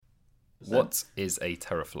What is a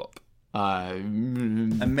teraflop? A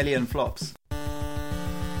million flops.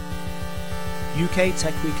 UK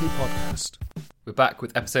Tech Weekly Podcast. We're back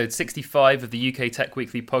with episode 65 of the UK Tech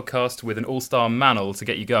Weekly Podcast with an all-star manel to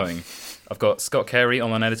get you going. I've got Scott Carey,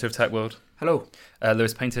 online editor of Tech World. Hello.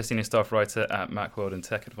 Lewis Painter, senior staff writer at Macworld and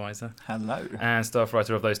Tech Advisor. Hello. And staff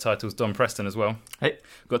writer of those titles, Don Preston, as well. Hey.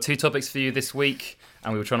 We've got 2 topics for you this week,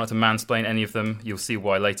 and we will try not to mansplain any of them. You'll see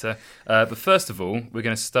why later. But first of all, we're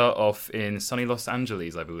going to start off in sunny Los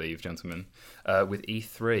Angeles, I believe, gentlemen, with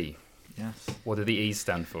E3. Yes. What do the E's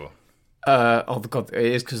stand for? Oh God, it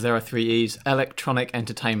is because there are 3 E's. Electronic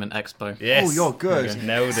Entertainment Expo. Yes. Oh, you're good. Okay.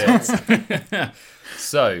 Nailed it.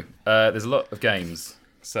 So, there's a lot of games,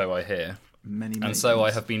 so I hear. Many and so games.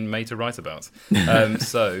 I have been made to write about.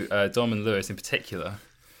 So, Dom and Lewis in particular,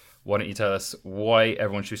 why don't you tell us why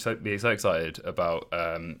everyone should be so excited about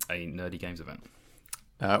a nerdy games event?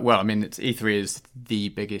 Well, I mean, E3 is the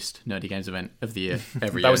biggest nerdy games event of the year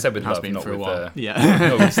every year. That was said with Has love, been not for a with, while.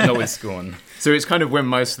 Yeah. not with scorn. So it's kind of when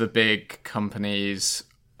most of the big companies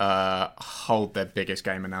hold their biggest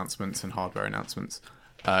game announcements and hardware announcements.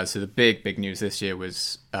 So the big news this year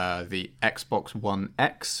was the Xbox One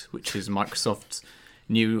X, which is Microsoft's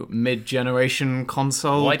new mid-generation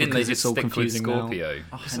console. Why didn't they because just it's all stick with confusing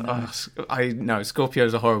now. Scorpio? I know Scorpio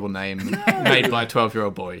is a horrible name made by a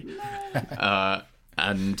 12-year-old boy,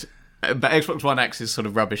 but Xbox One X is sort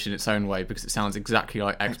of rubbish in its own way because it sounds exactly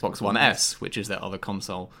like Xbox One S, which is their other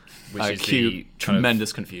console. Which is cue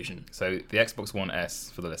tremendous confusion. So the Xbox One S,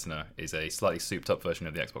 for the listener, is a slightly souped-up version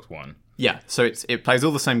of the Xbox One. Yeah, so it plays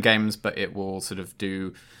all the same games, but it will sort of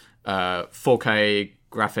do 4K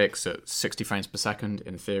graphics at 60 frames per second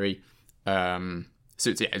in theory. So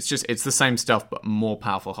it's the same stuff, but more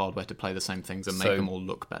powerful hardware to play the same things and make them all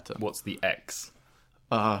look better. What's the X?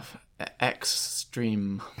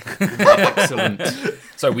 Extreme. Excellent.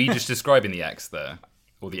 So were you just describing the X there?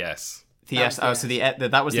 Or the S? The S. Oh, so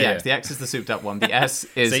that was the X. The X is the souped-up one. The S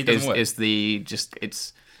is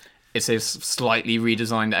it's a slightly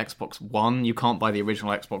redesigned Xbox One. You can't buy the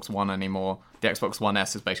original Xbox One anymore. The Xbox One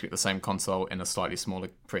S is basically the same console in a slightly smaller,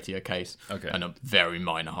 prettier case. Okay. And a very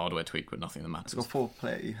minor hardware tweak, but nothing that matters. It's got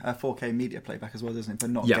 4K media playback as well, doesn't it?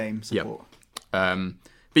 But not game support.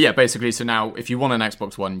 But yeah, basically, so now if you want an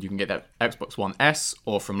Xbox One, you can get that Xbox One S,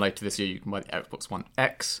 or from later this year, you can buy the Xbox One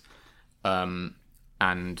X.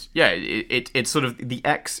 And yeah, it's sort of, the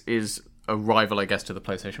X is a rival, I guess, to the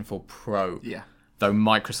PlayStation 4 Pro. Yeah. Though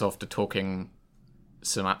Microsoft are talking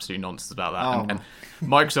some absolute nonsense about that. Oh. And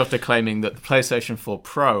Microsoft are claiming that the PlayStation 4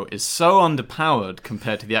 Pro is so underpowered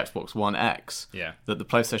compared to the Xbox One X that the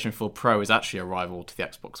PlayStation 4 Pro is actually a rival to the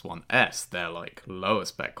Xbox One S, their like lower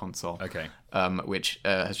spec console. Okay. Which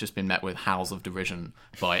has just been met with howls of derision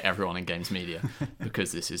by everyone in games media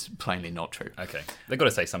because this is plainly not true. Okay. They've got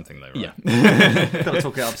to say something though, right? Yeah. Got to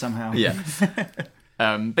talk it up somehow. Yeah.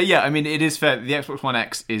 But yeah, I mean, it is fair. The Xbox One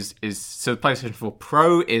X is so the PlayStation 4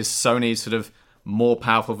 Pro is Sony's sort of more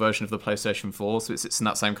powerful version of the PlayStation 4, so it's in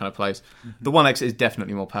that same kind of place. Mm-hmm. The One X is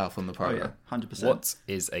definitely more powerful than the Pro. Oh, yeah, 100%. What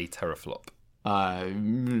is a teraflop? A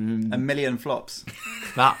million flops.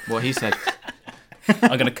 That, what he said.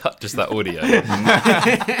 I'm going to cut just that audio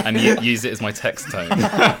and use it as my text tone.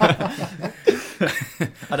 I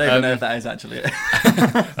don't even know if that is actually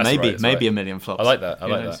it. Maybe a million flops. I like that. I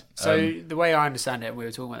like that. So the way I understand it, we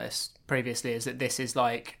were talking about this previously, is that this is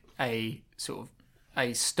like a sort of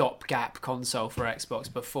a stopgap console for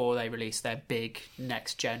Xbox before they release their big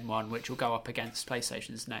next gen one, which will go up against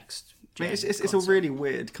PlayStation's next gen. It's a really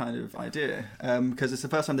weird kind of idea because it's the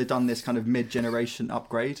first time they've done this kind of mid-generation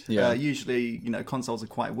upgrade. Yeah. Usually, consoles are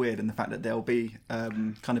quite weird in the fact that they'll be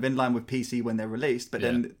kind of in line with PC when they're released, but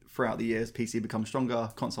then throughout the years, PC becomes stronger,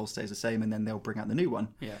 console stays the same, and then they'll bring out the new one.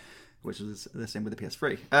 Yeah, which is the same with the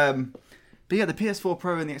PS3. But yeah, the PS4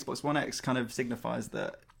 Pro and the Xbox One X kind of signifies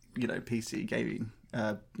that PC gaming,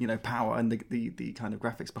 power and the kind of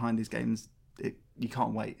graphics behind these games. You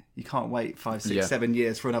can't wait. You can't wait 5, 6, 7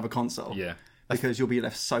 years for another console. Yeah. Because you'll be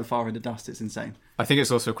left so far in the dust. It's insane. I think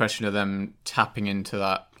it's also a question of them tapping into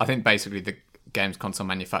that. I think basically the games console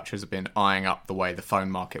manufacturers have been eyeing up the way the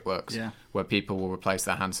phone market works, where people will replace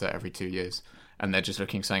their handset every 2 years, and they're just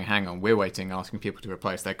looking, saying, "Hang on, we're asking people to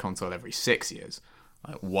replace their console every 6 years.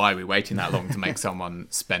 Like, why are we waiting that long to make someone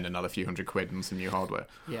spend another few £100 on some new hardware?"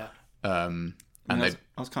 Yeah. I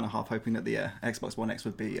was kind of half hoping that the Xbox One X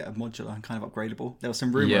would be modular and kind of upgradable. There was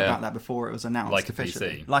some rumour about that before it was announced. Like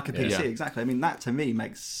officially. PC. Like a PC, exactly. I mean, that to me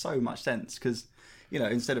makes so much sense because,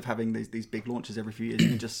 instead of having these big launches every few years, you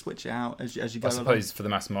can just switch it out as you go I suppose along. for the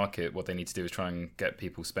mass market, what they need to do is try and get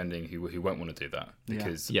people spending who won't want to do that.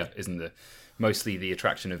 Because isn't the mostly the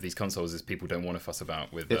attraction of these consoles is people don't want to fuss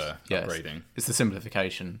about with upgrading. It's the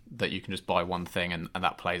simplification that you can just buy one thing and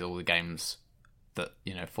that plays all the games that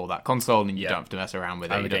for that console, and you don't have to mess around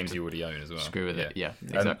with it. And the games you already own as well. Screw with it. Yeah,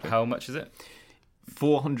 exactly. How much is it?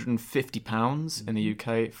 £450 in the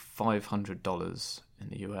UK, $500 in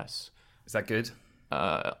the US. Is that good?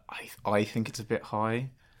 I think it's a bit high.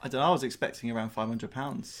 I don't know. I was expecting around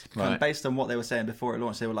 £500. Right. Based on what they were saying before it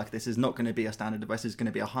launched, they were like, "This is not going to be a standard device. It's going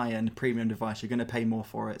to be a high-end premium device. You're going to pay more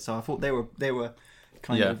for it." So I thought they were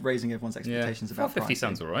kind of raising everyone's expectations about pricing. $450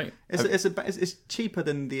 sounds all right. It's cheaper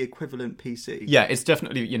than the equivalent PC. Yeah, it's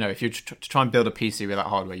definitely, if you try and build a PC with that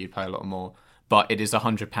hardware, you'd pay a lot more. But it is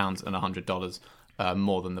 £100 and $100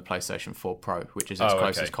 more than the PlayStation 4 Pro, which is its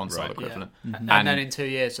closest console equivalent. Yeah. And then in 2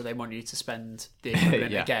 years, so they want you to spend the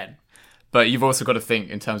equivalent again. But you've also got to think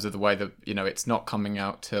in terms of the way that, it's not coming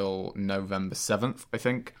out till November 7th, I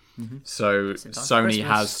think. Mm-hmm. So Sony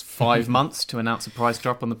has 5 months to announce a price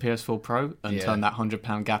drop on the PS4 Pro and turn that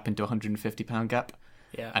 £100 gap into a £150 gap.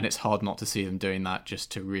 Yeah. And it's hard not to see them doing that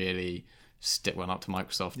just to really stick one up to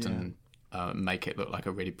Microsoft and make it look like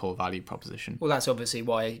a really poor value proposition. Well, that's obviously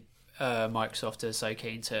why Microsoft is so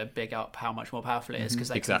keen to big up how much more powerful it is, because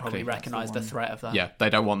they can probably recognise the threat of that. Yeah, they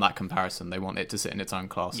don't want that comparison. They want it to sit in its own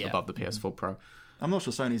class above the PS4 Pro. I'm not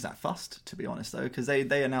sure Sony's that fussed, to be honest, though, because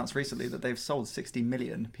they announced recently that they've sold 60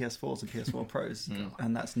 million PS4s and PS4 Pros,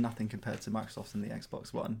 and that's nothing compared to Microsoft and the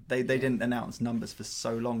Xbox One. They didn't announce numbers for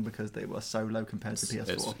so long because they were so low compared to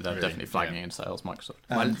PS4. They're definitely flagging in sales,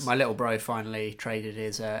 Microsoft. My little bro finally traded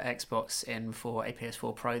his Xbox in for a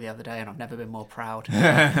PS4 Pro the other day, and I've never been more proud.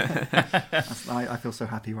 I feel so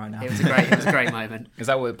happy right now. It was a great moment. Is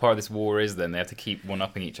that what part of this war is then? They have to keep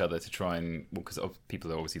one-upping each other to try and... because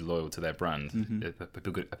people are obviously loyal to their brand. Mm-hmm. Are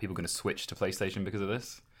people going to switch to PlayStation because of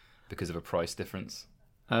this? Because of a price difference?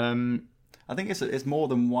 I think it's more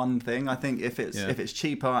than one thing. I think if it's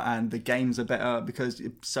cheaper and the games are better, because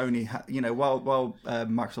Sony, while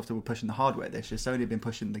Microsoft were pushing the hardware this year, Sony have been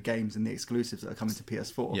pushing the games and the exclusives that are coming to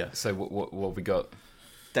PS4. Yeah. So what have we got?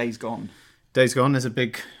 Days Gone. Days Gone is a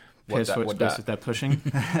big PS4 exclusive they're pushing.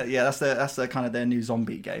 Yeah, that's the kind of their new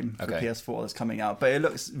zombie game for PS4 that's coming out. But it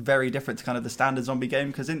looks very different to kind of the standard zombie game,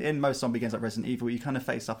 because in most zombie games like Resident Evil, you kind of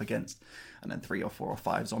face up against 3 or 4 or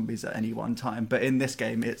 5 zombies at any one time. But in this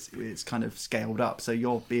game, it's kind of scaled up. So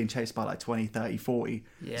you're being chased by like 20, 30, 40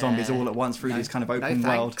 zombies all at once through this kind of open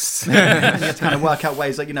world. And you have to kind of work out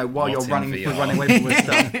ways, while you're running away from this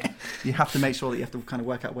stuff, you have to make sure that you have to kind of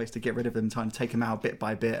work out ways to get rid of them, trying to take them out bit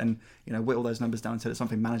by bit, and whittle those numbers down until it's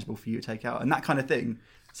something manageable for you to take out. And that kind of thing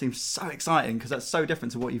seems so exciting, because that's so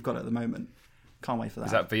different to what you've got at the moment. Can't wait for that.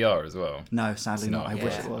 Is that VR as well? No, sadly not. I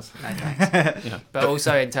wish it was. But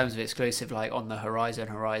also in terms of exclusive, like on the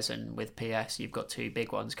Horizon with PS, you've got 2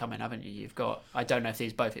 big ones coming, haven't you? You've got, I don't know if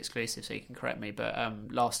these are both exclusive, so you can correct me, but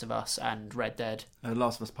Last of Us and Red Dead.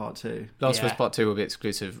 Last of Us Part 2. Last of Us Part 2 will be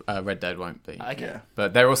exclusive. Red Dead won't be. Okay. Yeah.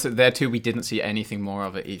 But they're 2 we didn't see anything more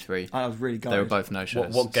of at E3. I was really gutted. They were both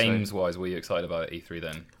no-shows. What games-wise were you excited about at E3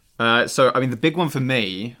 then? The big one for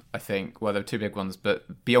me, I think, well, there were 2 big ones,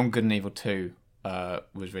 but Beyond Good and Evil 2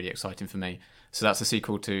 was really exciting for me. So that's a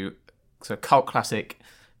sequel to a cult classic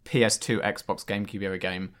PS2, Xbox, GameCube era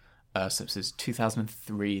game. So this is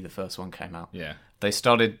 2003, the first one came out. Yeah. They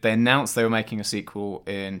announced they were making a sequel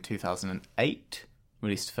in 2008,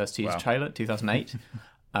 released the first teaser trailer, 2008.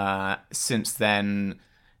 Since then,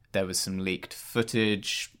 there was some leaked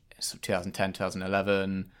footage, 2010,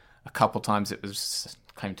 2011. A couple times it was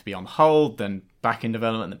claimed to be on hold, then back in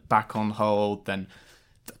development, then back on hold, then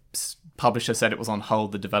the publisher said it was on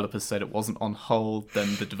hold, the developers said it wasn't on hold,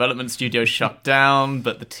 then the development studio shut down,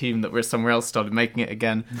 but the team that were somewhere else started making it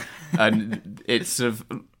again. And it's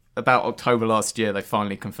about October last year, they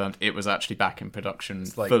finally confirmed it was actually back in production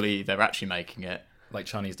fully. They're actually making it. Like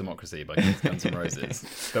Chinese Democracy by Guns N'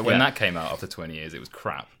 Roses. But when that came out after 20 years, it was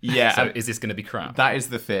crap. Yeah. So is this going to be crap? That is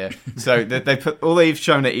the fear. So all they've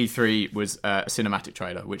shown at E3 was a cinematic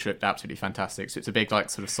trailer, which looked absolutely fantastic. So it's a big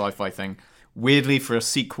sort of sci-fi thing. Weirdly, for a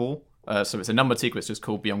sequel, so it's a numbered sequel, it's just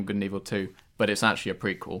called Beyond Good and Evil 2, but it's actually a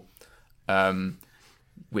prequel,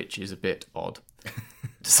 which is a bit odd,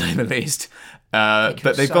 to say the least. But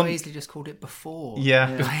they've easily just called it Before.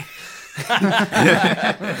 Yeah.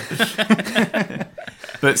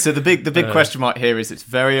 But so the big question mark here is it's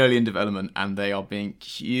very early in development, and they are being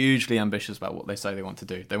hugely ambitious about what they say they want to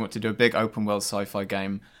do. They want to do a big open world sci-fi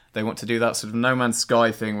game. They want to do that sort of No Man's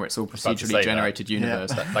Sky thing where it's all procedurally generated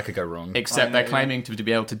universe. Yeah. That could go wrong. Except they're claiming to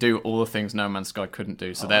be able to do all the things No Man's Sky couldn't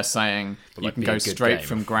do. So they're saying you can go straight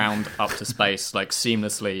from ground up to space, like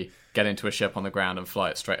seamlessly, get into a ship on the ground and fly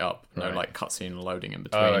it straight up. No like cutscene loading in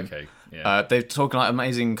between. Oh, okay. Yeah. They're talking like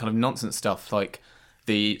amazing kind of nonsense stuff, like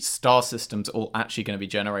the star system's all actually going to be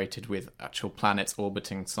generated with actual planets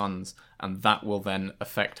orbiting suns, and that will then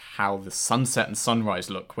affect how the sunset and sunrise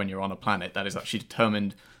look when you're on a planet. That is actually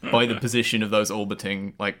determined by the position of those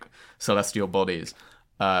orbiting like celestial bodies,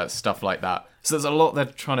 stuff like that. So there's a lot they're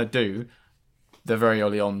trying to do. They're very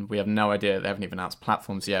early on. We have no idea. They haven't even announced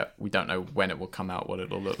platforms yet. We don't know when it will come out, what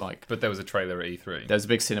it'll look like. But there was a trailer at E3. There's a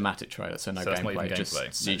big cinematic trailer, so no that's not gameplay, even just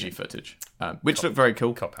gameplay. CG footage, which looked very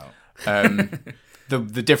cool. Cop out.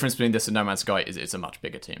 The difference between this and No Man's Sky is it's a much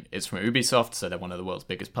bigger team. It's from Ubisoft, so they're one of the world's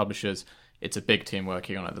biggest publishers. It's a big team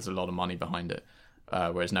working on it. There's a lot of money behind it.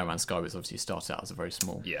 Whereas No Man's Sky was obviously started out as a very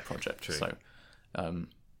small project. True. So,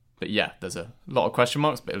 but yeah, there's a lot of question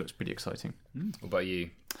marks, but it looks pretty exciting. What about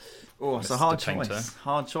you? Oh, it's a Mr. hard Painter? choice.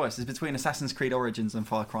 Hard choice. It's between Assassin's Creed Origins and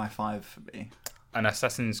Far Cry 5 for me. And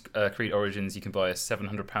Assassin's Creed Origins, you can buy a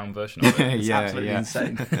 £700 version of it. It's absolutely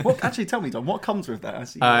insane. What? Actually, tell me, Don, what comes with that? I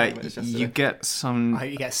see You get some...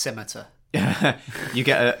 You get a scimitar. You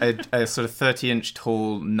get a sort of 30-inch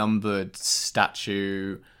tall numbered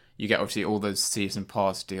statue. You get obviously all those Season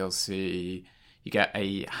Pass DLC. You get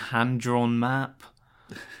a hand-drawn map.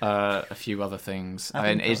 A few other things.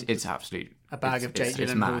 I mean, it's absolute... A bag of Jake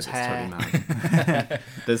Gyllenhaal's hair. It's totally mad.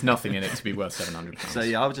 There's nothing in it to be worth £700. So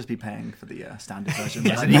yeah, I would just be paying for the standard version.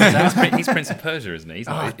 He's Prince of Persia, isn't he? He's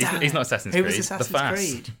not Assassin's Creed. Who was Assassin's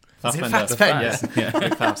Creed?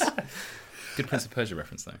 Big Fast. Good Prince of Persia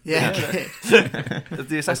reference, though. Yeah.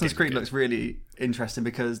 The Assassin's Creed looks really interesting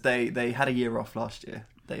because they had a year off last year.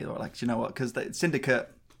 They were like, do you know what? Because Syndicate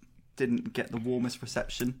didn't get the warmest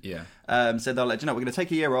reception. Yeah. So they're like, you know, we're going to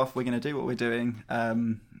take a year off. We're going to do what we're doing.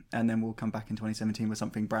 And then we'll come back in 2017 with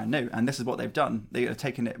something brand new. And this is what they've done. They have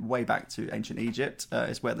taken it way back to ancient Egypt.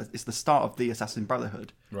 It's the start of the Assassin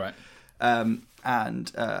Brotherhood. Right. There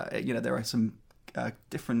are some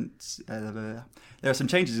different... there are some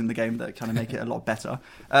changes in the game that kind of make it a lot better.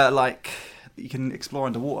 Like... You can explore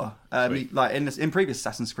underwater. Like in previous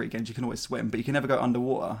Assassin's Creed games, you can always swim, but you can never go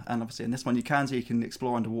underwater. And obviously, in this one, you can. So you can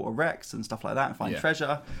explore underwater wrecks and stuff like that, and find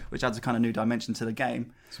treasure, which adds a kind of new dimension to the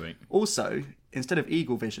game. Sweet. Also, instead of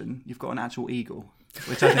eagle vision, you've got an actual eagle,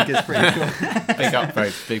 which I think is pretty cool. Big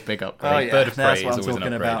upgrade. Big upgrade. Oh, yeah. Bird of That's prey what is I'm always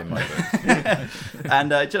an talking upgrade about. in my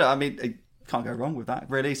book. And I mean. Can't go wrong with that,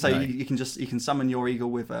 really. So you can summon your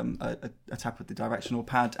eagle with a tap with the directional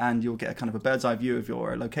pad, and you'll get a kind of a bird's eye view of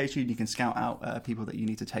your location. You can scout out people that you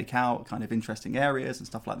need to take out, kind of interesting areas and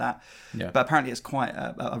stuff like that. Yeah. But apparently, it's quite.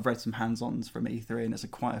 I've read some hands-ons from E3, and it's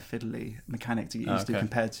quite a fiddly mechanic to get used to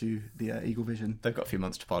compared to the Eagle Vision. They've got a few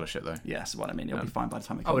months to polish it, though. Yes, what I mean, it'll be fine by the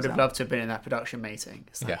time it comes out. I would have loved to have been in that production meeting.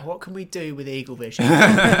 It's like, what can we do with Eagle Vision?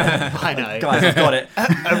 I know, guys, I've got it.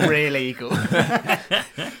 A real eagle.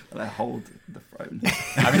 They hold the throne.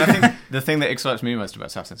 I mean, I think the thing that excites me most about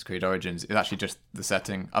Assassin's Creed Origins is actually just the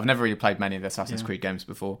setting. I've never really played many of the Assassin's Creed games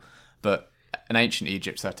before, but an ancient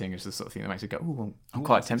Egypt setting is the sort of thing that makes it go, "Oh, I'm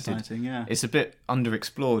quite tempted." Exciting, yeah. It's a bit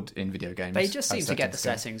underexplored in video games. They just seem to get the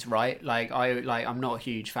settings right. I'm not a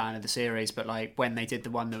huge fan of the series, but like when they did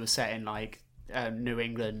the one that was set in like New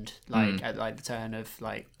England, at like the turn of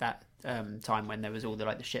like that. Time when there was all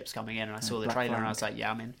the ships coming in, and I saw the trailer and I was like,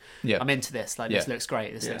 I'm into this. This looks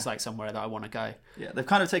great. This looks like somewhere that I want to go. Yeah, they've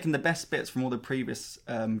kind of taken the best bits from all the previous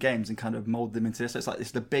games and kind of molded them into this. So it's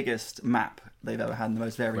the biggest map they've ever had, and the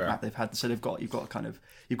most varied map they've had. So you've got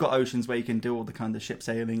oceans where you can do all the kind of ship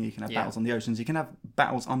sailing. You can have battles on the oceans. You can have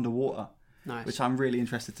battles underwater. Nice. Which I'm really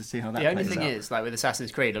interested to see how that plays out. The only thing is, like with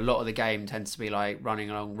Assassin's Creed, a lot of the game tends to be like running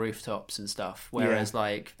along rooftops and stuff, whereas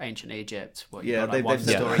like ancient Egypt, they've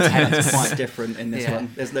storytelling quite different in this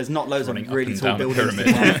one. There's not loads of really tall buildings.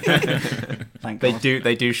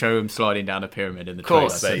 They do show them sliding down a pyramid in the trailer,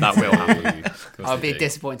 so that will happen. I'd be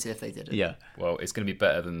disappointed if they didn't. Yeah. Well, it's going to be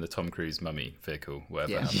better than the Tom Cruise mummy vehicle,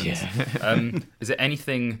 whatever happens. Is there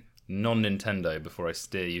anything non-Nintendo before I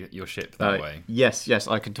steer your ship that way? Yes,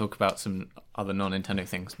 I can talk about some other non-Nintendo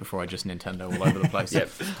things before I just Nintendo all over the place.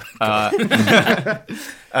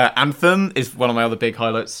 Anthem is one of my other big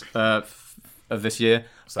highlights of this year.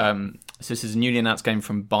 So this is a newly announced game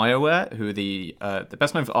from BioWare, who are the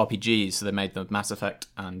best known for RPGs. So they made the Mass Effect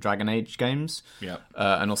and Dragon Age games,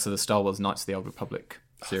 and also the Star Wars Knights of the Old Republic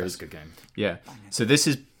series. That's a good game. Yeah. So this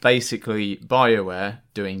is basically BioWare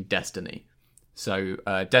doing Destiny. So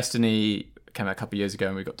Destiny came out a couple of years ago,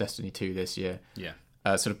 and we got Destiny 2 this year. Yeah.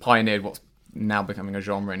 Sort of pioneered what's now becoming a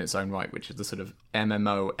genre in its own right, which is the sort of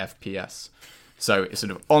MMO FPS. So it's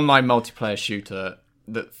sort of online multiplayer shooter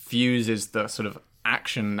that fuses the sort of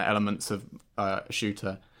action elements of a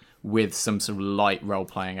shooter with some sort of light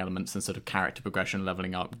role-playing elements and sort of character progression,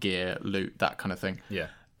 leveling up, gear, loot, that kind of thing. Yeah.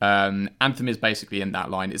 Anthem is basically in that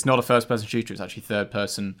line. It's not a first-person shooter, it's actually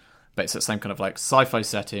third-person, but it's that same kind of like sci-fi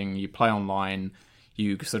setting. You play online,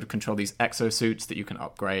 you sort of control these exosuits that you can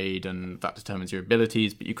upgrade, and that determines your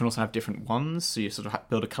abilities, but you can also have different ones, so you sort of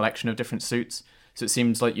build a collection of different suits. So it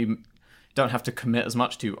seems like you don't have to commit as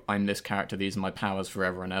much to, I'm this character, these are my powers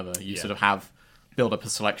forever and ever. You sort of build up a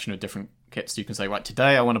selection of different kits. You can say, right,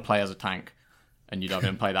 today I want to play as a tank, and you dive in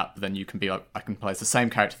and play that, but then you can be like, I can play as the same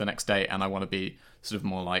character the next day, and I want to be sort of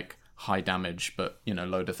more like high damage, but,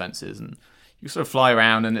 low defenses, and you sort of fly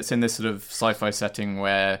around, and it's in this sort of sci-fi setting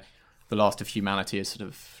where the last of humanity is sort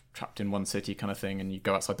of trapped in one city kind of thing, and you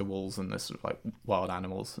go outside the walls, and there's sort of like wild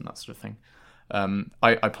animals and that sort of thing.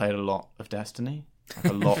 I played a lot of Destiny.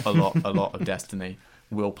 Like a lot of Destiny.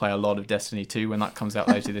 We'll play a lot of Destiny 2 when that comes out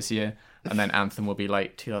later this year. And then Anthem will be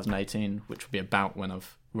late 2018, which will be about when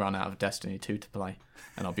I've run out of Destiny 2 to play.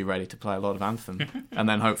 And I'll be ready to play a lot of Anthem. And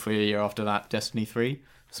then hopefully a year after that, Destiny 3.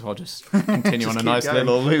 So I'll just continue on a nice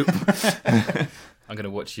little loop. I'm going to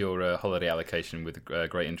watch your holiday allocation with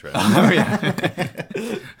great interest. Oh, yeah.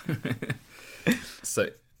 So,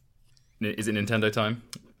 is it Nintendo time?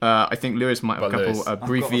 I think Lewis might have a couple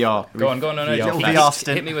brief VR. Go on. No, VR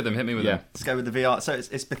stint. Hit me with them. Let's go with the VR. So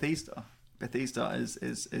it's Bethesda. Bethesda is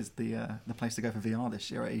the place to go for VR this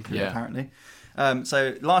year at E3, apparently.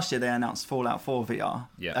 So last year they announced Fallout 4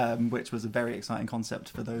 VR, which was a very exciting concept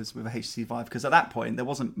for those with a HTC Vive, because at that point there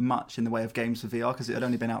wasn't much in the way of games for VR because it had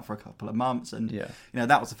only been out for a couple of months, and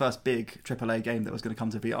that was the first big AAA game that was going to come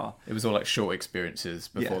to VR. It was all like short experiences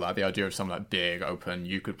before that. The idea of something like big, open,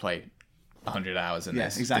 you could play 100 hours in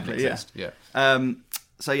this. Exactly. Didn't exist. Yeah.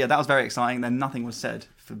 So that was very exciting. Then nothing was said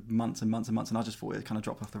for months and months and months, and I just thought it kind of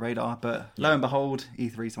dropped off the radar. But lo and behold,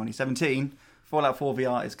 E3 2017, Fallout 4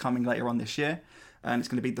 VR is coming later on this year, and it's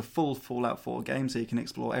going to be the full Fallout 4 game, so you can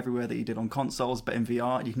explore everywhere that you did on consoles, but in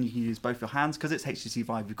VR you can use both your hands, because it's HTC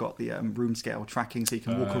Vive. You've got the room scale tracking, so you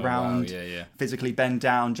can walk around, physically bend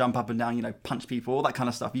down, jump up and down, punch people, all that kind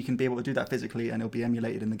of stuff. You can be able to do that physically, and it'll be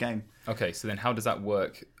emulated in the game. Okay, so then how does that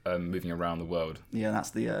work moving around the world? Yeah,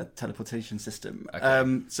 that's the teleportation system.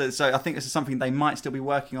 Okay. So I think this is something they might still be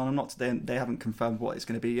working on. They haven't confirmed what it's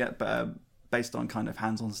going to be yet, but based on kind of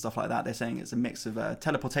hands-on stuff like that, they're saying it's a mix of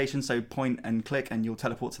teleportation, so point and click, and you'll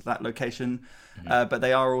teleport to that location. Mm-hmm. But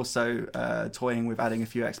they are also toying with adding a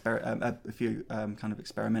few kind of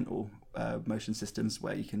experimental motion systems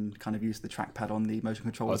where you can kind of use the trackpad on the motion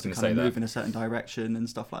controllers to kind of move in a certain direction and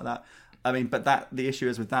stuff like that. I mean, but the issue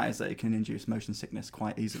is with that is that it can induce motion sickness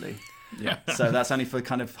quite easily. Yeah. So that's only for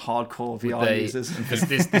kind of hardcore VR users. Because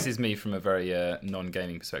this is me from a very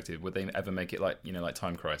non-gaming perspective. Would they ever make it like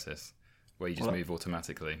Time Crisis, where you just move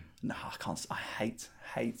automatically? No, I can't. I hate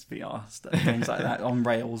VR games like that on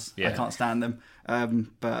rails. Yeah. I can't stand them.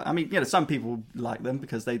 But I mean, some people like them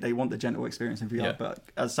because they want the gentle experience in VR. Yeah. But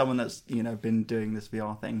as someone that's been doing this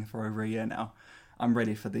VR thing for over a year now, I'm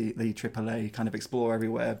ready for the AAA kind of explore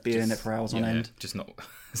everywhere, be in it for hours on end. Just not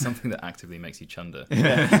something that actively makes you chunder. I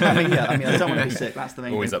mean, I don't want to be sick. That's the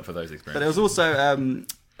main Always thing. Up for those experiences. But there was also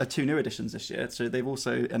 2 new editions this year. So they've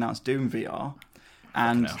also announced Doom VR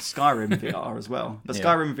and Skyrim VR as well. But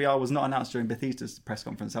Skyrim VR was not announced during Bethesda's press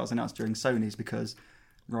conference. That was announced during Sony's because,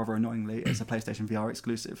 rather annoyingly, it's a PlayStation VR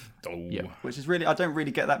exclusive. Which is really, I don't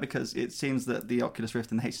really get that, because it seems that the Oculus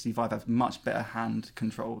Rift and the HTC Vive have much better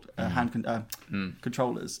controllers,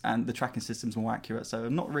 and the tracking system's more accurate. So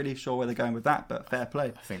I'm not really sure where they're going with that, but fair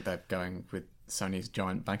play. I think they're going with Sony's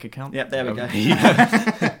giant bank account. Yep, there we go.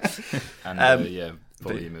 And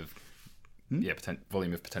volume of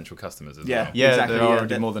volume of potential customers as well. Yeah, exactly. There are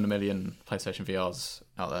already more than 1 million PlayStation VRs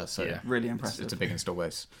out there, so really impressive. It's a big install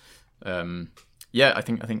base. I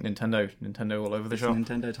think Nintendo all over the shop.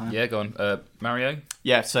 Nintendo time. Yeah, go on. Mario?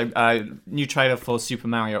 Yeah, so new trailer for Super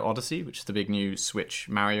Mario Odyssey, which is the big new Switch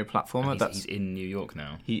Mario platformer. He's in New York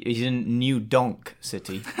now. He's in New Donk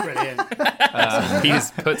City. Brilliant.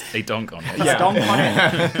 He's put a donk on it. Yeah. Donk on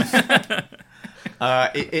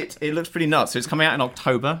it. It looks pretty nuts. So it's coming out in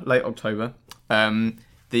October, late October.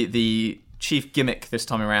 The chief gimmick this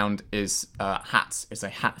time around is hats. It's a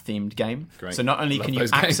hat-themed game. Great. So not only can you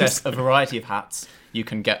access a variety of hats, you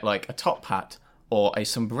can get like a top hat or a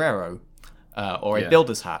sombrero or a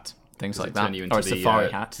builder's hat. Things like that, or a safari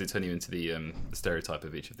hat. Does it turn you into the stereotype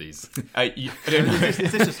of each of these? Is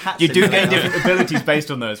this just hats? You do gain different abilities based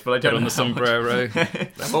on those, but I don't know on the sombrero.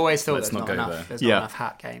 I've always thought there's not enough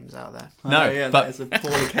hat games out there. But it's a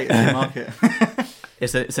poorly catered market.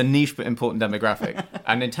 It's a niche but important demographic,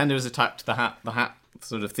 and Nintendo has attacked the hat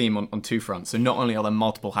sort of theme on 2 fronts. So not only are there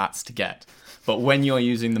multiple hats to get, But when you're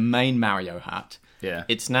using the main Mario hat,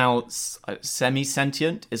 it's now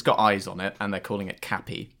semi-sentient. It's got eyes on it, and they're calling it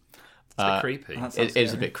Cappy. It's a bit creepy. It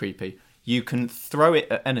is a bit creepy. You can throw it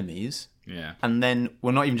at enemies, and then,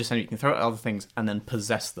 well, not even just enemies, you can throw it at other things and then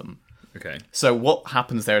possess them. Okay. So what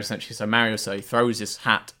happens there essentially? So Mario throws his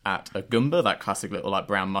hat at a Goomba, that classic little like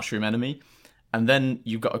brown mushroom enemy, and then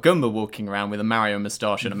you've got a Goomba walking around with a Mario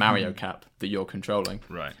moustache and a Mario cap that you're controlling.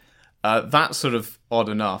 Right. That's sort of odd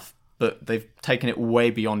enough, but they've taken it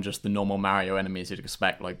way beyond just the normal Mario enemies you'd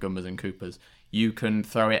expect, like Goombas and Koopas. You can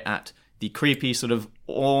throw it at the creepy, sort of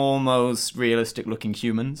almost realistic-looking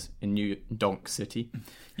humans in New Donk City.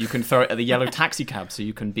 You can throw it at the yellow taxi cab, so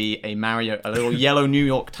you can be a little yellow New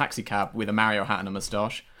York taxi cab with a Mario hat and a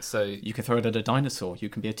moustache. So you can throw it at a dinosaur. You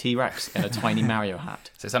can be a T-Rex in a tiny Mario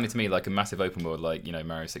hat. So it's sounding to me like a massive open world, like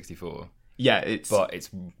Mario 64. Yeah, but it's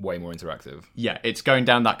way more interactive. Yeah, it's going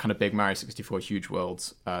down that kind of big Mario 64 huge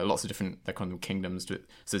worlds. Lots of different, they're kind of kingdoms. So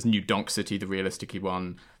there's New Donk City, the realistic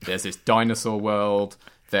one. There's this dinosaur world.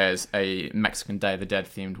 There's a Mexican Day of the Dead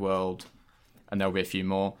themed world, and there'll be a few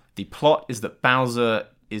more. The plot is that Bowser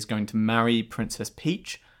is going to marry Princess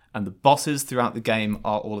Peach, and the bosses throughout the game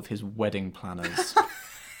are all of his wedding planners.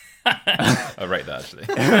 I rate that, actually.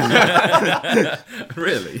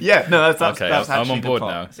 Really? Yeah, no, that's okay. that's I'm on board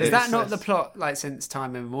now. Is that not the plot like since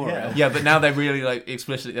time immemorial? Yeah, but now they're really like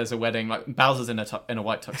explicitly. There's a wedding. Like Bowser's in a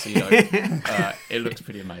white tuxedo. It looks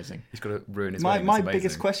pretty amazing. He's got to ruin his wedding. My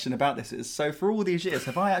biggest question about this is: so for all these years,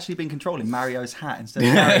 have I actually been controlling Mario's hat instead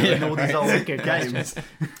of Mario in all these old games? Nice.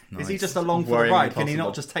 Is he just along for the ride? Can he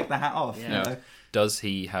not just take the hat off? Yeah. You know? Does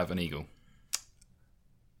he have an eagle?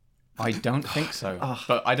 I don't think so.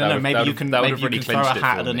 But I don't know. Maybe you can throw a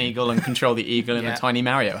hat at an eagle and control the eagle in a tiny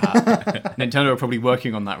Mario hat. Nintendo are probably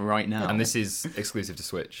working on that right now. And this is exclusive to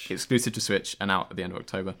Switch. Exclusive to Switch and out at the end of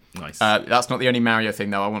October. Nice. That's not the only Mario thing,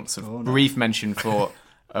 though. I want some brief mention for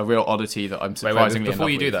a real oddity that I'm surprisingly Wait, before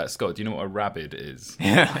you do with. that, Scott, do you know what a rabbit is?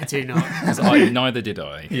 I do not. Neither did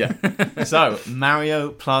I. Yeah. So, Mario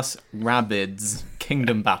plus Rabbids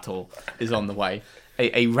Kingdom Battle is on the way.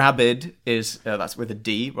 A rabbid is, that's with a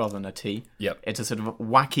D rather than a T. Yep. It's a sort of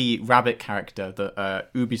rabbit rabbit character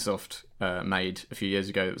that Ubisoft made a few years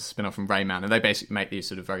ago. It was a spin-off from Rayman, and they basically make these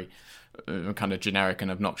sort of very kind of generic and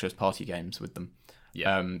obnoxious party games with them.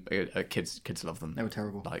 Yeah. Kids love them. They were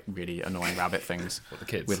terrible. Like really annoying rabbit things. What, the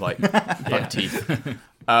kids? With like teeth.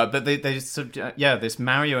 But they sort of, this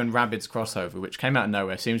Mario and Rabbids crossover, which came out of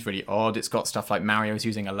nowhere, seems really odd. It's got stuff like Mario's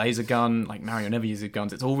using a laser gun. Like Mario never uses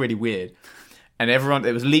guns. It's all really weird. And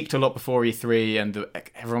it was leaked a lot before E3, and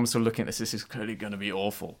everyone was sort of looking at this. This is clearly going to be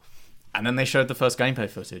awful. And then they showed the first gameplay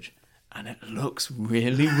footage, and it looks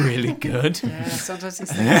really, really good. Yeah, sometimes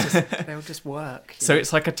these things they'll just work. So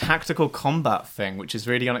it's like a tactical combat thing, which is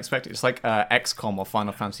really unexpected. It's like XCOM or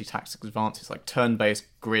Final Fantasy Tactics Advance. It's like turn-based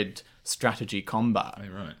grid strategy combat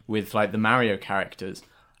with like the Mario characters,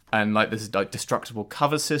 and like this like destructible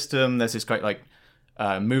cover system. There's this great like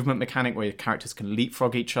movement mechanic where your characters can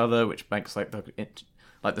leapfrog each other, which makes like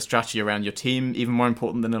the strategy around your team even more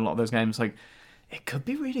important than a lot of those games. Like, it could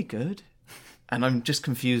be really good, and I'm just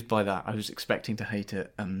confused by that. I was expecting to hate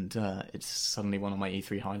it, and it's suddenly one of my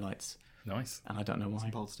E3 highlights. Nice. And I don't know why. That's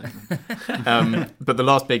a bold statement. But the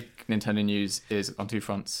last big Nintendo news is on two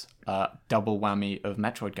fronts. Double whammy of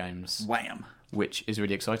Metroid games. Wham! Which is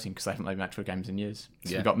really exciting because they haven't made Metroid games in years.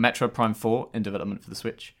 So Yeah. we've got Metroid Prime 4 in development for the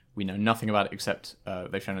Switch. We know nothing about it except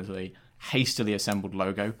they've shown us a hastily assembled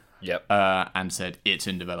logo. Yep. And said it's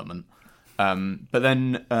in development. But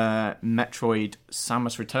then Metroid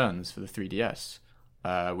Samus Returns for the 3DS,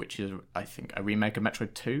 which is, I think, a remake of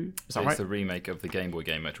Metroid 2. Is that right? It's a remake of the Game Boy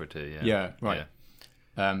game Metroid 2, yeah. Yeah, right.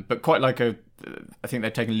 Yeah. But quite like I think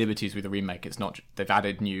they've taken liberties with the remake. It's not, they've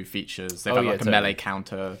added new features. They've had a melee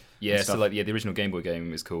counter. Yeah, so like, the original Game Boy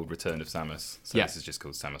game is called Return of Samus. So this is just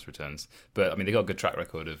called Samus Returns. But I mean, they got a good track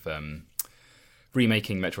record of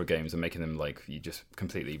remaking Metroid games and making them like you just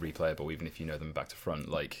completely replayable, even if you know them back to front.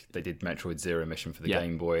 Like they did Metroid Zero Mission for the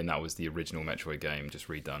Game Boy, and that was the original Metroid game just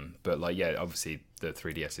redone. But like, obviously the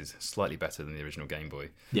 3DS is slightly better than the original Game Boy.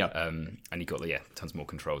 Yeah. And you got tons more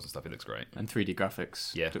controls and stuff. It looks great. And 3D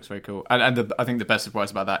graphics. Yeah. It looks very cool. And I think the best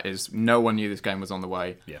surprise about that is no one knew this game was on the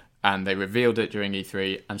way. Yeah. And they revealed it during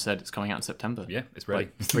E3 and said it's coming out in September. Yeah, it's ready.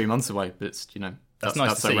 Like 3 months away, but it's, That's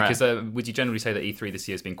nice to see, because would you generally say that E3 this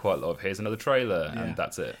year has been quite a lot of here's another trailer, and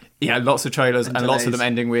that's it? Yeah, lots of trailers, and lots of them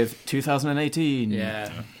ending with 2018.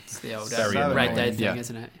 Yeah, it's the old Very Red Dead annoying. thing,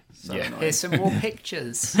 isn't it? So Here's some more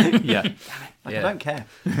pictures. Yeah. I don't care.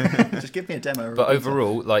 Just give me a demo. But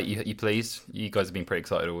overall, like, you pleased? You guys have been pretty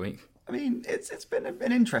excited all week. I mean, it's been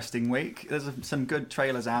an interesting week. There's some good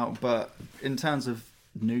trailers out, but in terms of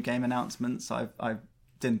new game announcements. I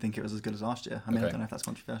didn't think it was as good as last year. I mean, I don't know if that's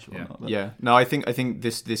controversial or not. But. Yeah, no, I think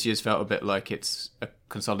this year's felt a bit like it's a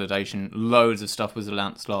consolidation. Loads of stuff was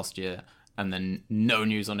announced last year, and then no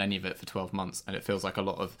news on any of it for 12 months, and it feels like a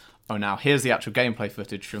lot of, now here's the actual gameplay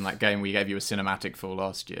footage from that game we gave you a cinematic for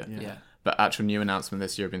last year. Yeah. But actual new announcement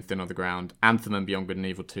this year have been thin on the ground. Anthem and Beyond Good and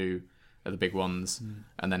Evil 2 are the big ones,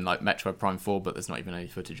 and then like Metroid Prime 4, but there's not even any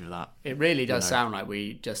footage of that. It really does sound like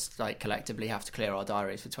we just like collectively have to clear our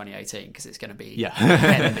diaries for 2018 because it's going to be the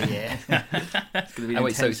end of the year. It's going to be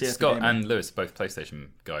wait, so intense year for Scott gaming. and Lewis are both PlayStation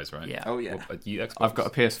guys, right? Yeah. Oh yeah. Are you Xbox? I've got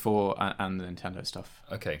a PS4 and the Nintendo stuff.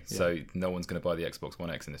 Okay, so no one's going to buy the Xbox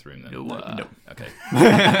One X in this room then? No. Okay.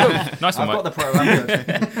 Nice one, I've got Mike. the Pro. I'm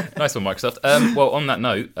good. Nice one, Microsoft. Well, on that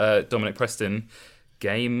note, Dominic Preston,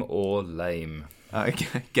 game or lame?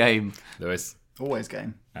 Game. Lewis Always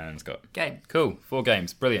game. and Scott. Game. Cool, 4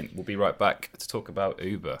 games. Brilliant. We'll be right back to talk about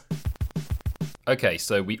Uber. Okay,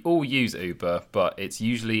 so we all use Uber, but it's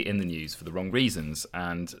usually in the news for the wrong reasons,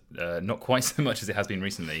 and not quite so much as it has been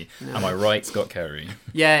recently. No. Am I right, Scott Carey?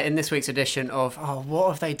 Yeah, in this week's edition of what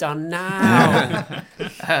have they done now?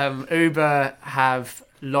 Uber have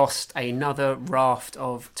lost another raft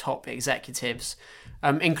of top executives,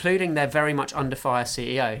 including their very much under fire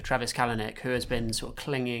CEO, Travis Kalanick, who has been sort of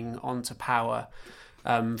clinging onto power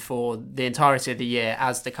for the entirety of the year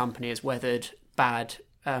as the company has weathered bad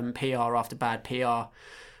PR after bad PR.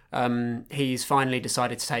 He's finally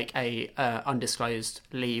decided to take a undisclosed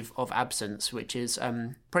leave of absence, which is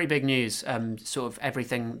pretty big news. Sort of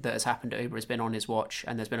everything that has happened at Uber has been on his watch,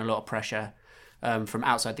 and there's been a lot of pressure from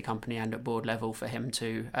outside the company and at board level for him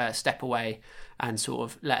to step away and sort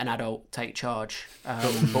of let an adult take charge.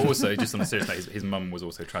 But also, just on a serious note, his mum was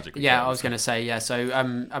also tragically Yeah, killed. I was going to say, yeah. So,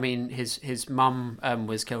 I mean, his mum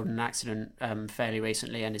was killed in an accident fairly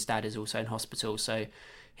recently, and his dad is also in hospital. So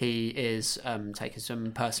he is taking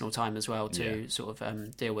some personal time as well to sort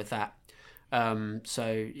of deal with that.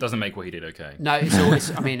 So doesn't make what he did okay. No, it's always.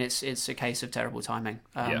 I mean, it's a case of terrible timing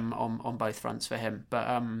on both fronts for him.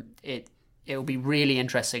 But it'll be really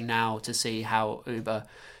interesting now to see how Uber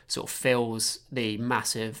sort of fills the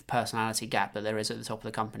massive personality gap that there is at the top of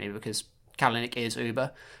the company, because Kalanick is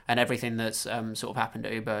Uber, and everything that's sort of happened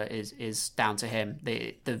at Uber is down to him.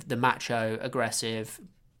 The macho, aggressive,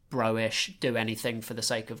 bro-ish, do anything for the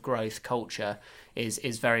sake of growth culture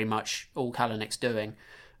is very much all Kalanick's doing.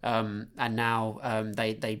 And now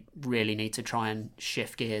they really need to try and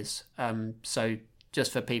shift gears. So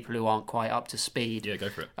just for people who aren't quite up to speed, Yeah, go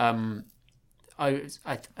for it.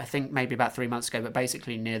 I think maybe about 3 months ago, but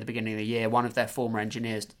basically near the beginning of the year, one of their former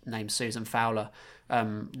engineers named Susan Fowler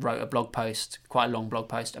wrote a blog post, quite a long blog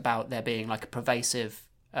post, about there being like a pervasive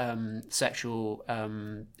sexual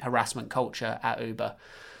harassment culture at Uber.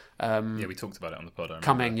 We talked about it on the pod.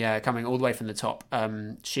 Coming all the way from the top.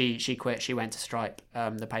 She quit. She went to Stripe,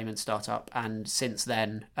 the payment startup, and since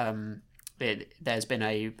then, there's been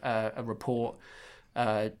a report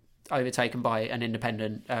overtaken by an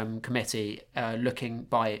independent committee looking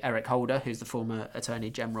by Eric Holder, who's the former Attorney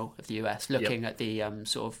General of the US, looking at the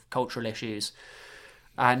sort of cultural issues.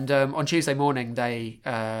 And on Tuesday morning, they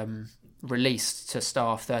released to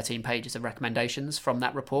staff 13 pages of recommendations from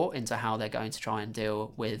that report into how they're going to try and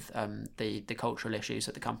deal with the cultural issues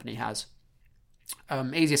that the company has.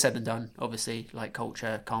 Easier said than done, obviously. Like,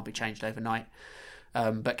 culture can't be changed overnight.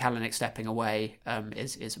 But Kalanick stepping away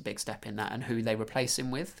is a big step in that, and who they replace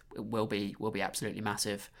him with will be absolutely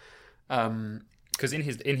massive. Because in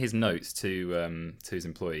his notes to his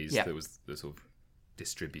employees, that was sort of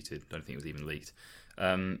distributed. I don't think it was even leaked.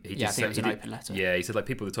 He just I think it was an open letter. Yeah, he said like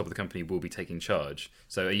people at the top of the company will be taking charge.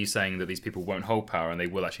 So are you saying that these people won't hold power and they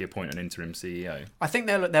will actually appoint an interim CEO? I think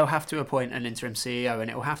they'll have to appoint an interim CEO, and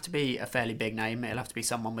it will have to be a fairly big name. It'll have to be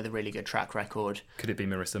someone with a really good track record. Could it be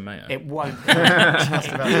Marissa Mayer? It won't. Just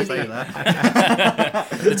about to say that.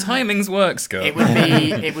 The timings work, Scott.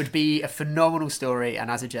 It would be a phenomenal story, and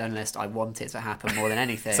as a journalist, I want it to happen more than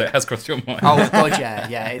anything. So it has crossed your mind. Oh God,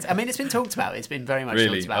 yeah. It's been talked about. It's been very much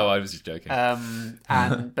really? talked about. Oh, I was just joking.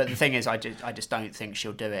 But the thing is, I just don't think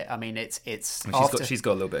she'll do it. I mean, she's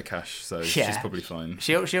got a little bit of cash, so she's probably fine.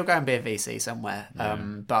 She'll go and be a VC somewhere.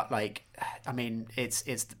 But like, I mean, it's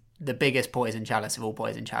the biggest poison chalice of all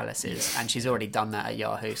poison chalices, and she's already done that at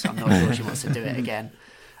Yahoo, so I'm not sure she wants to do it again.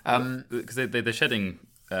 Because they're shedding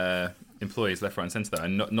employees left, right, and centre there,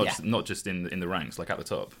 and not just in the ranks, like at the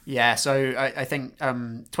top. Yeah, so I think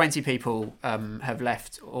 20 people have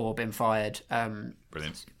left or been fired.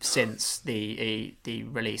 Brilliant. Since the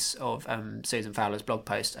release of Susan Fowler's blog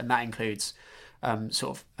post, and that includes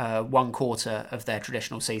sort of 1/4 of their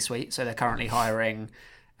traditional C-suite. So they're currently hiring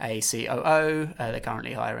a COO. They're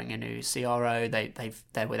currently hiring a new CRO.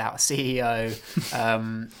 They're without a CEO.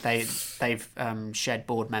 They've shed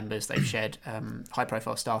board members. They've shed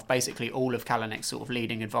high-profile staff. Basically, all of Kalinic's sort of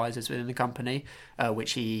leading advisors within the company,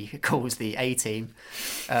 which he calls the A team.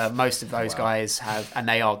 Most of those guys have, and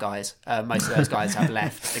they are guys. Most of those guys have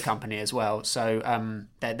left the company as well. So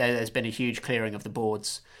there's been a huge clearing of the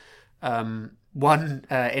boards. One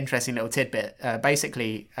interesting little tidbit.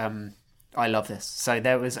 Basically. I love this. So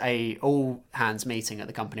there was a all hands meeting at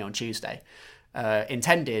the company on Tuesday,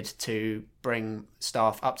 intended to bring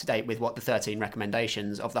staff up to date with what the 13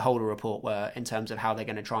 recommendations of the Holder report were in terms of how they're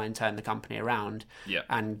going to try and turn the company around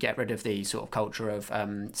and get rid of the sort of culture of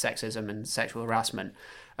sexism and sexual harassment.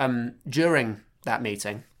 During that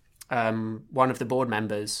meeting, one of the board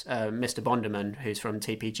members, Mr. Bonderman, who's from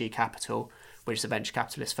TPG Capital, which is a venture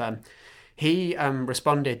capitalist firm, he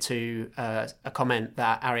responded to a comment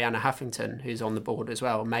that Arianna Huffington, who's on the board as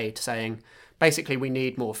well, made, saying, basically, we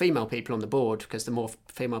need more female people on the board because the more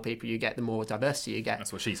female people you get, the more diversity you get.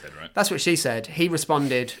 That's what she said, right? That's what she said. He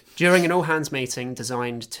responded during an all-hands meeting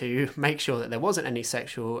designed to make sure that there wasn't any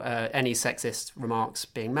sexist remarks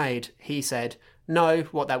being made. He said, no,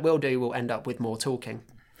 what that will do will end up with more talking.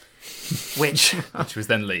 Which was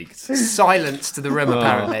then leaked. Silenced the room,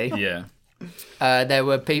 apparently. Yeah. There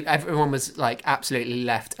were people. Everyone was like absolutely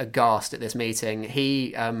left aghast at this meeting.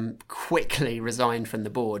 He quickly resigned from the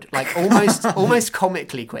board, like almost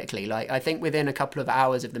comically quickly. Like I think within a couple of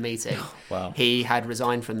hours of the meeting, he had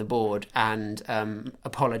resigned from the board and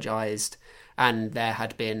apologised. And there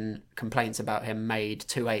had been complaints about him made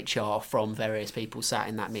to HR from various people sat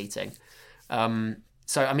in that meeting.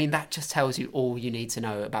 So I mean that just tells you all you need to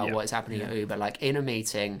know about what is happening at Uber. Like in a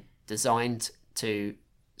meeting designed to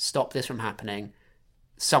stop this from happening,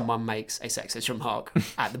 someone makes a sexist remark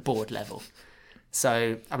at the board level.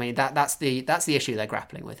 So, I mean, that's the issue they're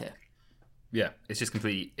grappling with here. Yeah, it's just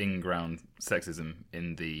completely in-ground sexism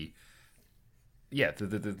in the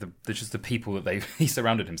just the people that he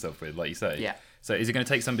surrounded himself with, like you say. Yeah. So is it going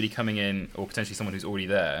to take somebody coming in, or potentially someone who's already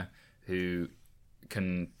there, who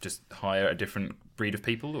can just hire a different breed of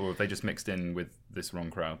people, or have they just mixed in with this wrong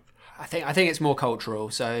crowd? I think it's more cultural.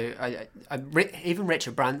 So even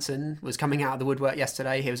Richard Branson was coming out of the woodwork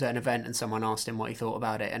yesterday. He was at an event and someone asked him what he thought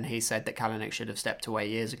about it, and he said that Kalanick should have stepped away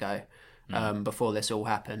years ago before this all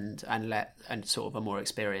happened and sort of a more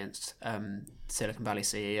experienced Silicon Valley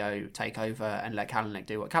CEO take over and let Kalanick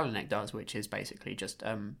do what Kalanick does, which is basically just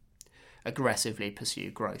aggressively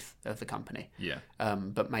pursue growth of the company. Yeah.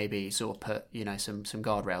 But maybe sort of put, some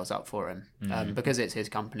guardrails up for him. Because it's his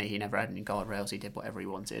company, he never had any guardrails. He did whatever he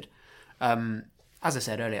wanted. As I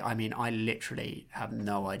said earlier, I mean, I literally have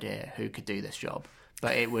no idea who could do this job,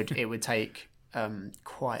 but it would take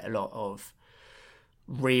quite a lot of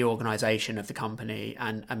reorganization of the company,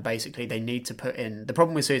 and basically they need to put in. The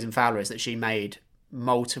problem with Susan Fowler is that she made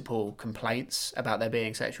multiple complaints about there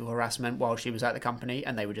being sexual harassment while she was at the company,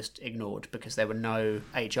 and they were just ignored because there were no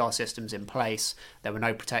HR systems in place. There were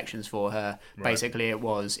no protections for her. Right. Basically, it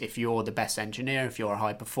was, if you're the best engineer, if you're a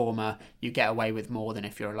high performer, you get away with more than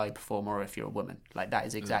if you're a low performer or if you're a woman. Like, that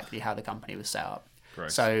is exactly how the company was set up. Right.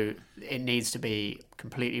 So it needs to be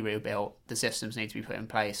completely rebuilt. The systems need to be put in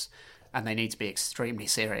place, and they need to be extremely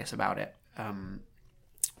serious about it.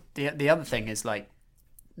 The other thing is, like,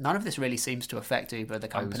 none of this really seems to affect Uber, the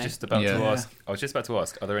company. I was just about to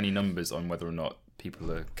ask, are there any numbers on whether or not people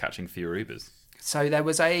are catching fewer Ubers? So there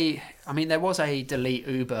was a delete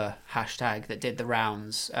Uber hashtag that did the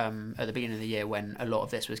rounds at the beginning of the year when a lot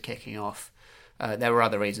of this was kicking off. There were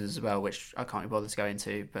other reasons as well, which I can't be bothered to go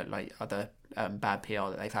into, but like other bad PR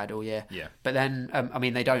that they've had all year. Yeah. But then,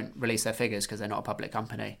 they don't release their figures because they're not a public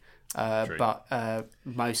company. But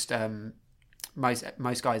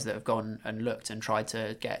most guys that have gone and looked and tried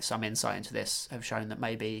to get some insight into this have shown that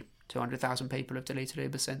maybe 200,000 people have deleted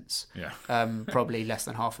Uber since. Yeah. Probably less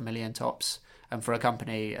than 500,000 tops. And for a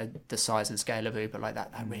company the size and scale of Uber like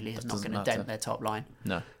that really is not going to dent their top line.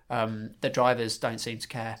 No. The drivers don't seem to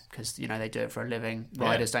care because they do it for a living.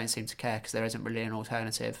 Riders don't seem to care because there isn't really an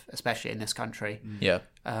alternative, especially in this country. Yeah.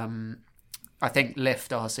 I think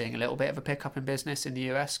Lyft are seeing a little bit of a pickup in business in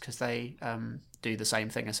the US because they do the same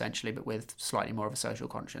thing essentially, but with slightly more of a social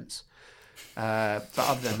conscience. But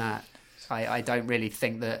other than that, I don't really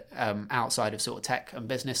think that outside of sort of tech and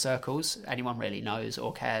business circles, anyone really knows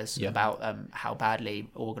or cares about how badly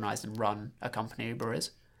organised and run a company Uber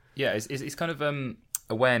is. Yeah, it's kind of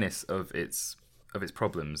awareness of its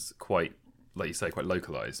problems, quite, like you say, quite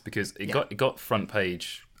localised, because it got front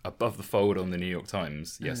page above the fold on the New York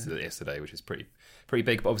Times yesterday, which is pretty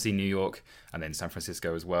big. But obviously New York and then San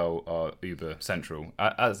Francisco as well are Uber central,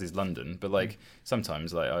 as is London. But like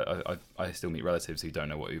sometimes, like I still meet relatives who don't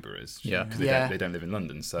know what Uber is, because they don't live in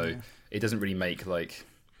London, so it doesn't really make like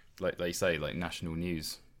they say like national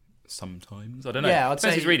news. Sometimes I don't know. Yeah, I'd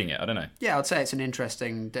say who's reading it. I don't know. Yeah, I'd say it's an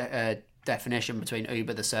interesting definition between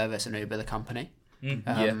Uber the service and Uber the company.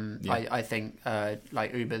 I think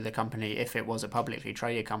like Uber the company, if it was a publicly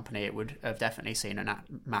traded company, it would have definitely seen a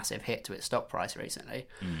massive hit to its stock price recently,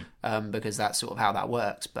 because that's sort of how that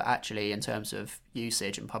works. But actually, in terms of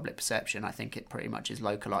usage and public perception, I think it pretty much is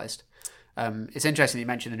localized. It's interesting you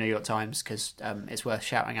mentioned the New York Times, because it's worth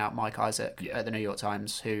shouting out Mike Isaac at the New York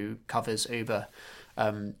Times, who covers Uber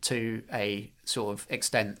to a sort of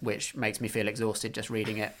extent which makes me feel exhausted just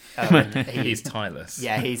reading it. He's tireless.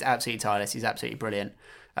 Yeah, he's absolutely tireless. He's absolutely brilliant.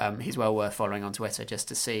 He's well worth following on Twitter just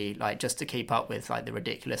to keep up with like the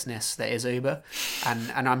ridiculousness that is Uber,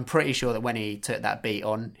 and I'm pretty sure that when he took that beat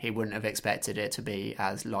on, he wouldn't have expected it to be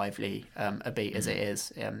as lively a beat as it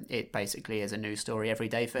is. It basically is a news story every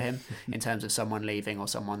day for him in terms of someone leaving or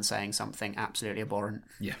someone saying something absolutely abhorrent.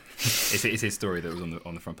 Yeah, it's his story that was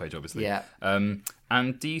on the front page, obviously. Yeah.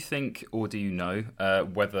 And do you think, or do you know,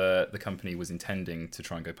 whether the company was intending to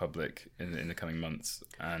try and go public in the coming months?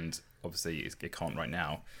 And obviously it can't right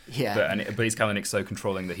now. Yeah. But is Kalanick so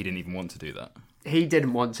controlling that he didn't even want to do that? He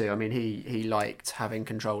didn't want to. I mean, he liked having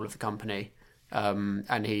control of the company,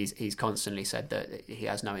 and he's constantly said that he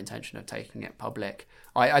has no intention of taking it public.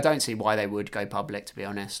 I don't see why they would go public, to be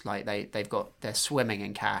honest. Like they're swimming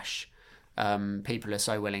in cash. People are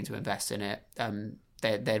so willing to invest in it.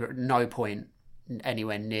 They're at no point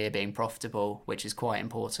anywhere near being profitable, which is quite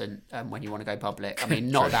important when you want to go public. I mean,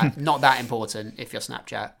 not that important if you're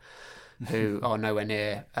Snapchat, who are nowhere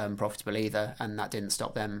near profitable either, and that didn't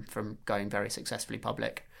stop them from going very successfully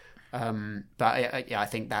public. But I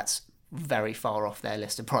think that's very far off their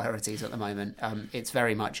list of priorities at the moment. It's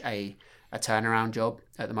very much a turnaround job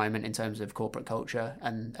at the moment in terms of corporate culture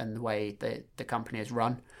and the way the company is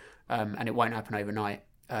run, and it won't happen overnight.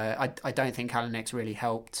 I don't think Kalanick's really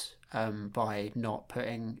helped by not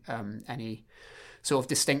putting any sort of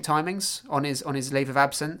distinct timings on his leave of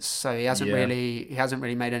absence. So he hasn't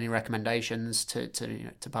really made any recommendations to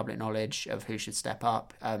public knowledge of who should step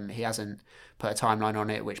up. He hasn't put a timeline on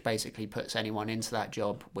it, which basically puts anyone into that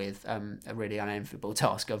job with a really unenviable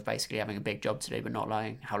task of basically having a big job to do but not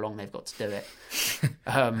knowing how long they've got to do it.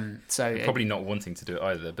 So probably not wanting to do it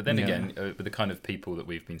either. But then again, with the kind of people that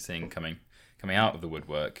we've been seeing coming out of the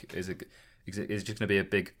woodwork, is just going to be a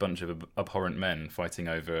big bunch of abhorrent men fighting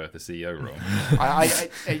over the CEO role.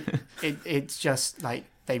 It's just like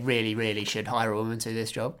they really, really should hire a woman to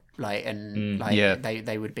this job.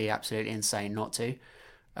 They would be absolutely insane not to.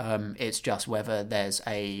 It's just whether there's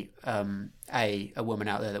a woman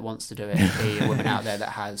out there that wants to do it, a woman out there that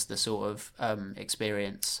has the sort of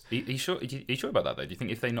experience. Are you sure about that though? Do you think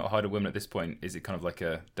if they not hired a woman at this point, is it kind of like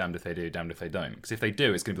a damned if they do, damned if they don't? Because if they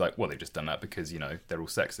do, it's going to be like, well, they've just done that because they're all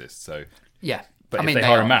sexist. So yeah, but if they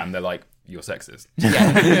hire a man, they're like, you're sexist.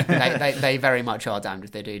 Yeah, they very much are damned if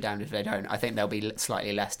they do, damned if they don't. I think they'll be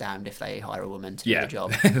slightly less damned if they hire a woman to do the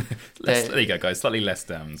job. There you go, guys. Slightly less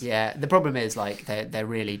damned. Yeah, the problem is like there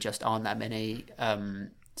really just aren't that many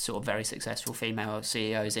sort of very successful female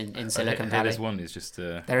CEOs in Silicon Valley. There's one who's just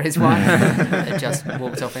there is one that just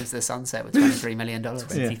walked off into the sunset with $23 million.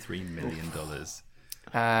 $23 million.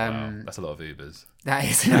 Wow, that's a lot of Ubers. That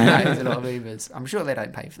is a lot of Ubers. I'm sure they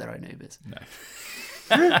don't pay for their own Ubers. No.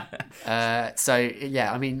 So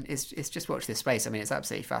yeah, I mean, it's just watch this space. I mean, it's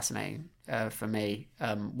absolutely fascinating for me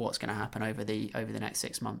what's going to happen over the next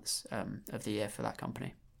 6 months of the year for that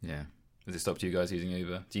company. Yeah. Has it stopped you guys using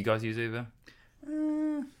Uber? Do you guys use Uber?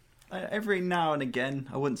 Every now and again.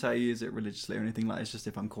 I wouldn't say I use it religiously or anything like that. It's just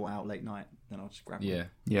if I'm caught out late night, then I'll just grab one.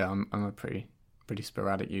 Yeah, I'm a pretty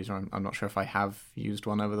sporadic user. I'm not sure if I have used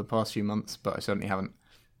one over the past few months, but I certainly haven't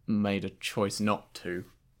made a choice not to.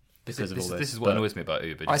 This is what annoys me about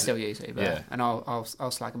Uber. I still use Uber, and I'll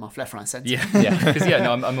slag them off left, right, and centre. Because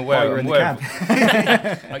I'm aware. I'm aware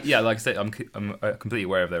of, yeah, like I said, I'm completely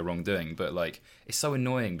aware of their wrongdoing, but like it's so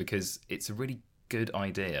annoying because it's a really good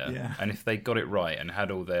idea, and if they got it right and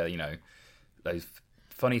had all their those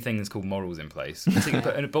funny things called morals in place,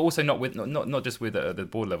 but also not just with the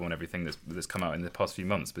board level and everything that's come out in the past few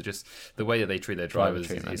months, but just the way that they treat their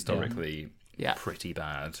drivers is historically pretty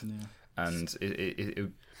bad, and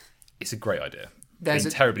it's a great idea. Being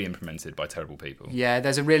terribly implemented by terrible people. Yeah,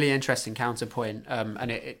 there's a really interesting counterpoint,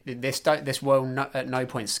 and this will at no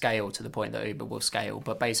point scale to the point that Uber will scale.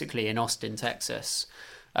 But basically, in Austin, Texas,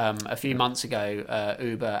 A few months ago,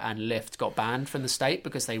 Uber and Lyft got banned from the state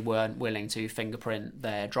because they weren't willing to fingerprint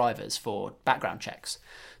their drivers for background checks.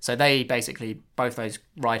 So they basically, both those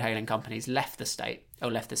ride-hailing companies left the state or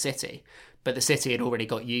left the city, but the city had already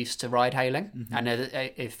got used to ride-hailing. And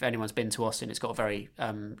if anyone's been to Austin, it's got a very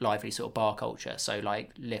lively sort of bar culture. So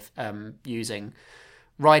like Lyft, using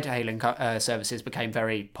ride-hailing services became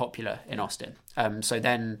very popular in Austin. So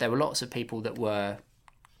then there were lots of people that were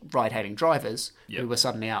ride-hailing drivers who were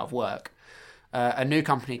suddenly out of work. A new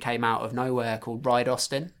company came out of nowhere called Ride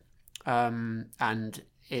Austin, and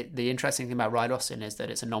the interesting thing about Ride Austin is that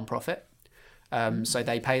it's a non-profit. So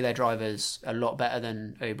they pay their drivers a lot better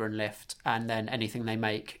than Uber and Lyft, and then anything they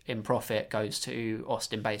make in profit goes to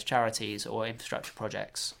Austin-based charities or infrastructure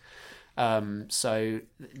projects. So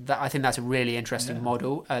I think that's a really interesting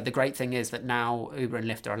model. The great thing is that now Uber and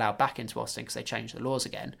Lyft are allowed back into Austin because they changed the laws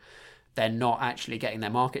again. They're not actually getting their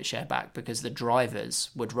market share back because the drivers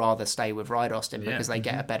would rather stay with Ride Austin because they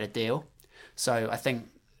get a better deal. So I think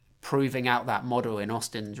proving out that model in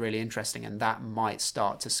Austin is really interesting, and that might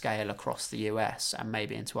start to scale across the US and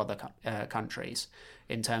maybe into other countries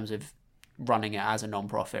in terms of running it as a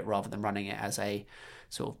non-profit rather than running it as a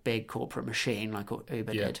sort of big corporate machine like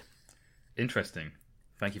Uber did. Interesting.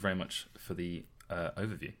 Thank you very much for the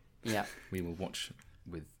overview. Yeah. We will watch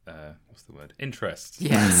with what's the word? Interest.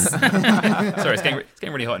 Yes. Sorry, it's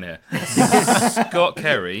getting really hot in here. Scott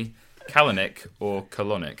Kerry, Kalanick or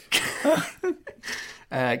Colonic?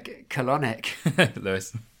 Colonic.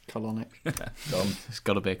 Lewis. Colonic. Dom. It's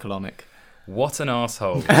got to be a colonic. What an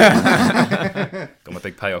arsehole. Got my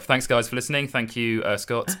big payoff. Thanks, guys, for listening. Thank you,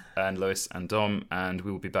 Scott and Lewis and Dom. And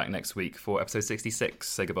we will be back next week for episode 66.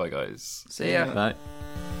 Say goodbye, guys. See ya. Bye.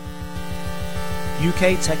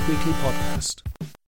 UK Tech Weekly Podcast.